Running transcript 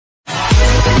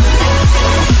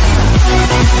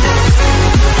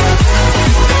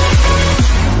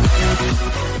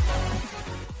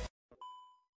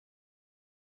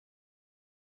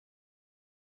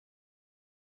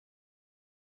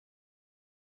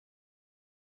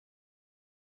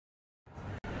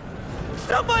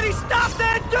Somebody stop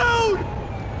that dude!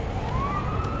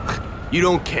 You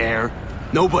don't care.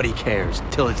 Nobody cares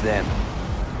till it's them.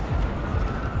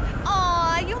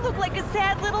 Aw, you look like a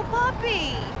sad little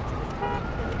puppy.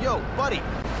 Yo, buddy,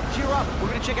 cheer up. We're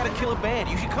gonna check out a killer band.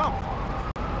 You should come.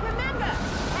 Remember,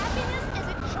 happiness is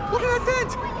a choice. Look at that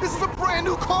dent! This is a brand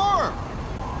new car!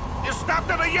 You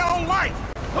stopped at a yellow light!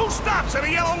 Who stops at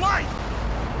a yellow light?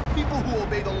 People who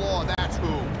obey the law, that's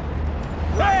who.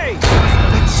 Hey!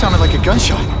 That sounded like a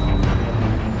gunshot.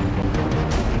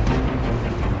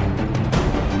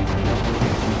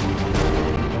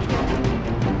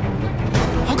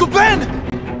 Uncle Ben!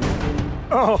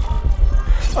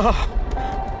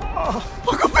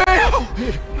 Uncle Ben!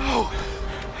 No!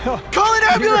 Call an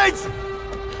ambulance!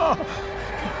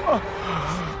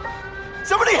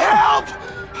 Somebody help!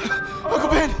 Uncle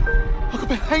Ben! Uncle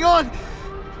Ben, hang on!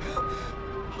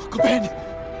 Uncle Ben!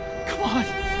 Come on!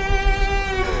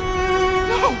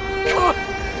 No! Come on!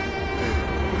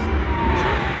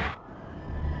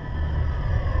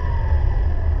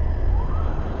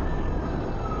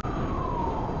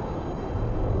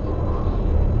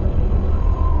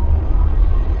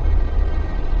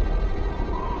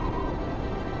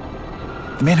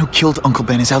 The man who killed Uncle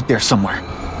Ben is out there somewhere.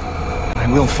 I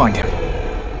will find him.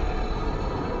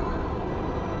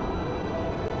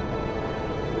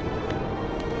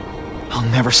 I'll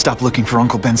never stop looking for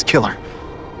Uncle Ben's killer.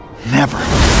 Never.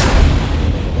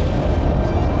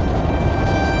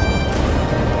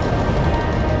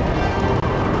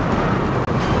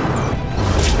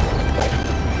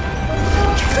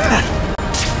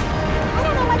 I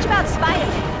don't know much about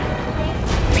Spiderman.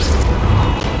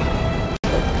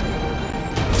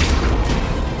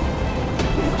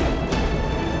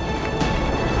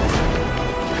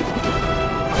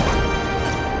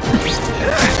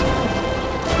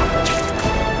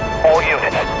 All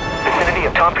units, vicinity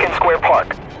of Tompkins Square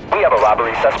Park. We have a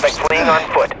robbery suspect fleeing on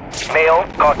foot. Male,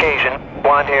 Caucasian,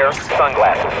 blonde hair,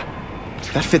 sunglasses.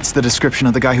 That fits the description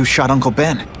of the guy who shot Uncle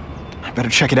Ben. I better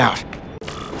check it out.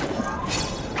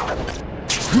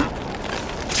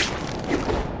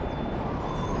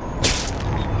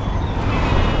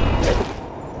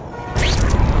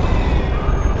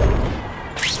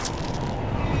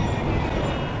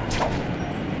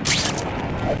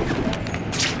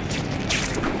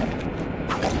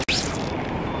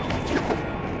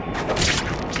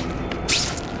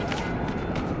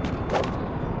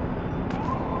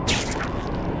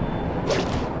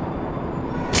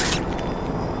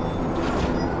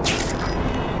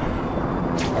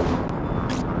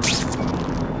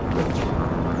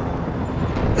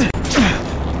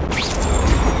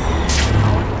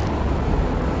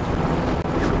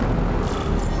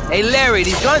 Hey, Larry,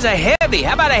 these guns are heavy.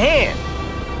 How about a hand?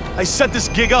 I set this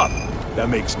gig up. That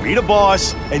makes me the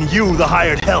boss and you the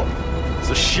hired help.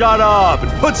 So shut up and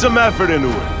put some effort into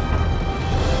it.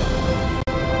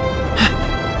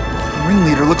 The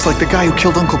ringleader looks like the guy who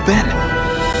killed Uncle Ben. But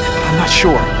I'm not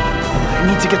sure. I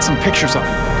need to get some pictures of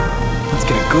him. Let's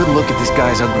get a good look at this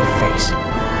guy's ugly face.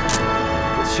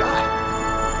 Good shot.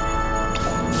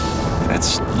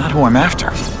 That's not who I'm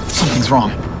after. Something's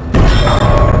wrong.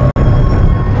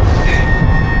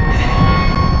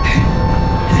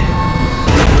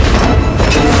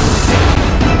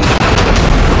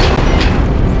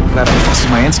 Glad I trusted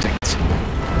my instincts.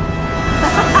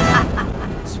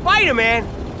 Spider-Man?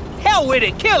 Hell with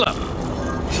it, kill him!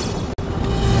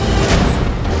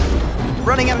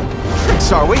 Running out of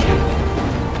tricks, are we? You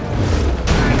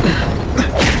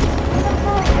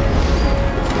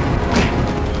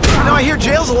know, I hear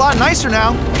jail's a lot nicer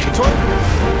now.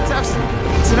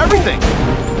 It's in everything.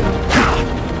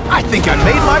 I think I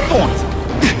made my point.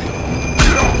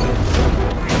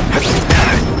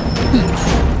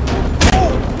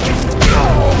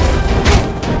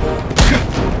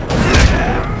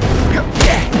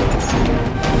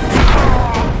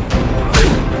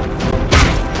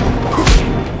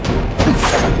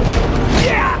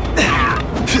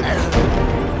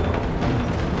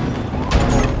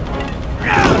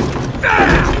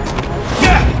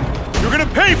 You're gonna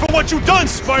pay for what you've done,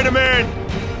 Spider-Man!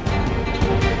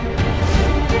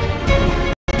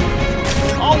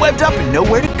 All webbed up and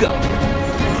nowhere to go.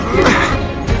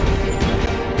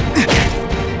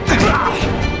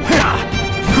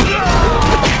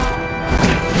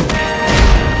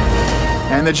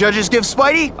 And the judges give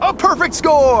Spidey a perfect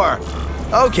score!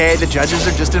 Okay, the judges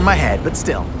are just in my head, but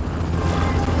still.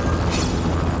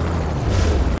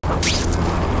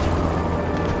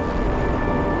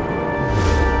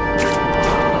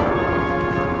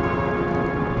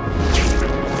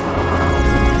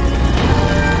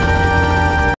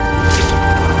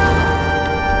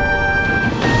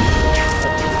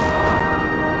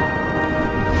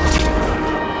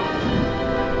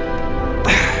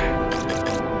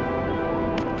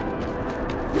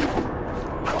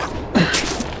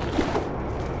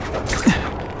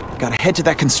 Gotta head to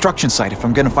that construction site if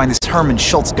I'm gonna find this Herman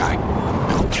Schultz guy.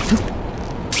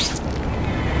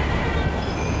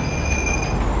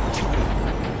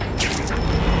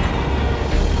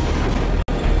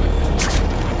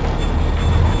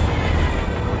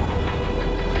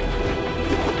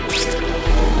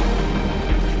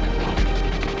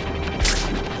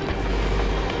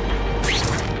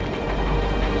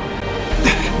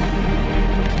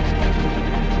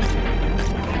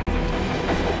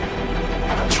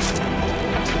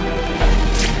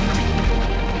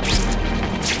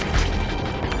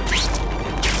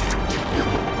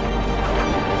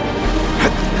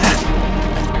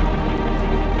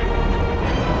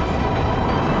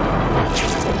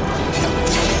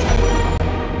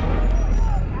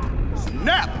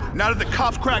 Now that the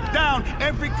cops cracked down,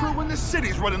 every crew in the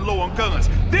city's running low on guns.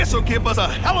 This'll give us a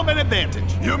hell of an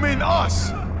advantage. You mean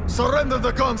us? Surrender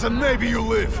the guns and maybe you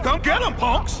live. Come get them,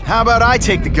 punks! How about I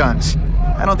take the guns?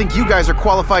 I don't think you guys are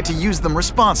qualified to use them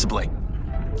responsibly.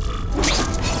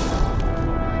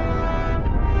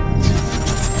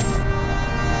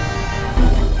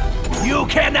 You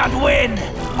cannot win!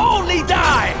 Only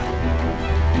die!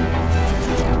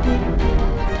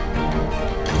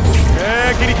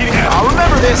 I'll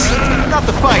remember this. Not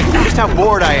the fight, just how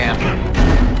bored I am.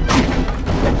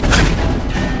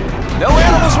 No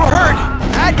animals were hurt.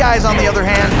 Bad guys, on the other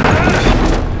hand.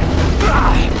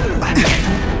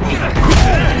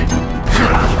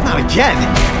 Not again.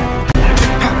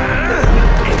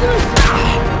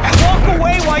 Walk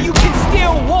away while you can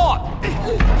still walk!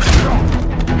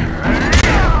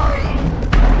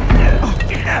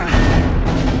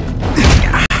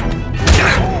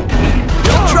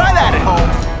 Don't try that at home.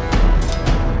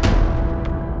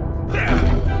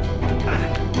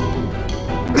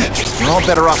 We're all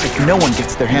better off if no one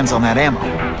gets their hands on that ammo.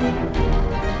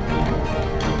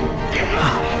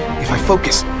 If I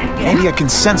focus, maybe I can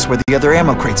sense where the other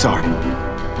ammo crates are. 2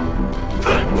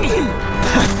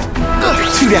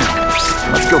 down.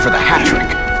 Let's go for the hat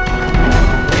trick.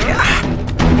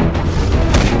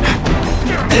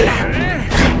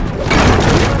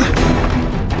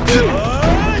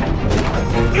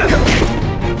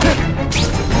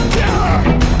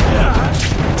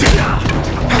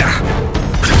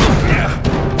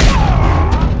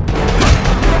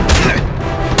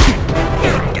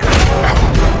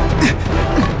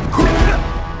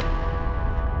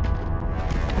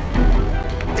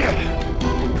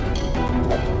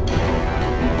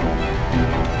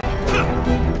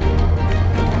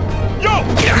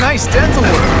 Nice dental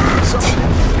work.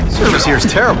 Service here is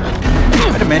terrible.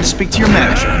 I demand to speak to your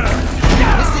manager.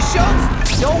 Mr.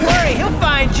 Schultz, don't worry, he'll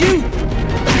find you.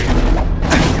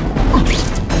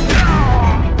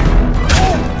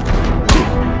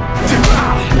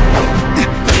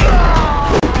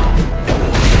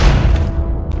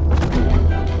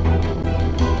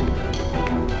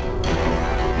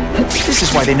 This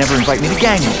is why they never invite me to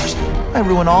gang wars. I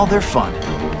ruin all their fun.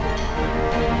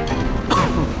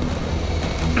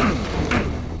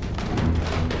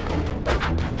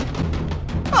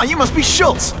 Oh, you must be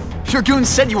Schultz. Your goon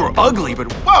said you were ugly,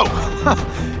 but whoa!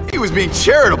 He was being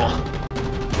charitable.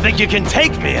 Think you can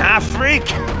take me, huh, freak?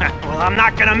 Well, I'm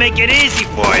not gonna make it easy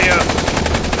for you.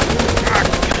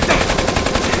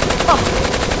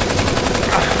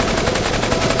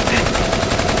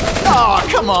 Oh,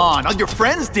 come on. All your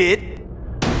friends did.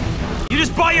 You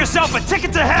just bought yourself a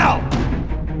ticket to hell!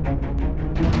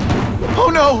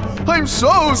 Oh no! I'm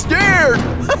so scared!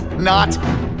 Not.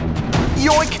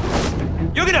 Yoink!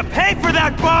 You're gonna pay for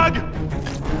that, bug!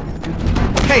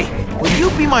 Hey, will you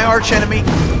be my arch enemy?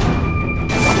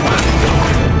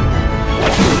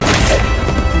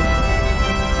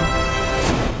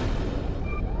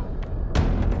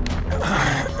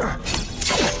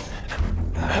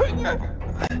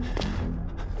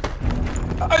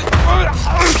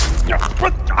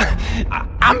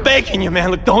 I'm begging you,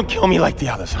 man. Look, don't kill me like the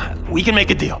others. We can make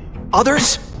a deal.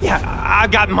 Others? Yeah, I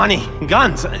got money,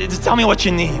 guns. Just tell me what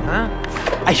you need, huh?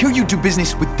 I hear you do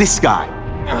business with this guy.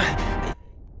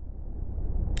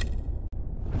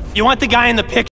 You want the guy in the picture?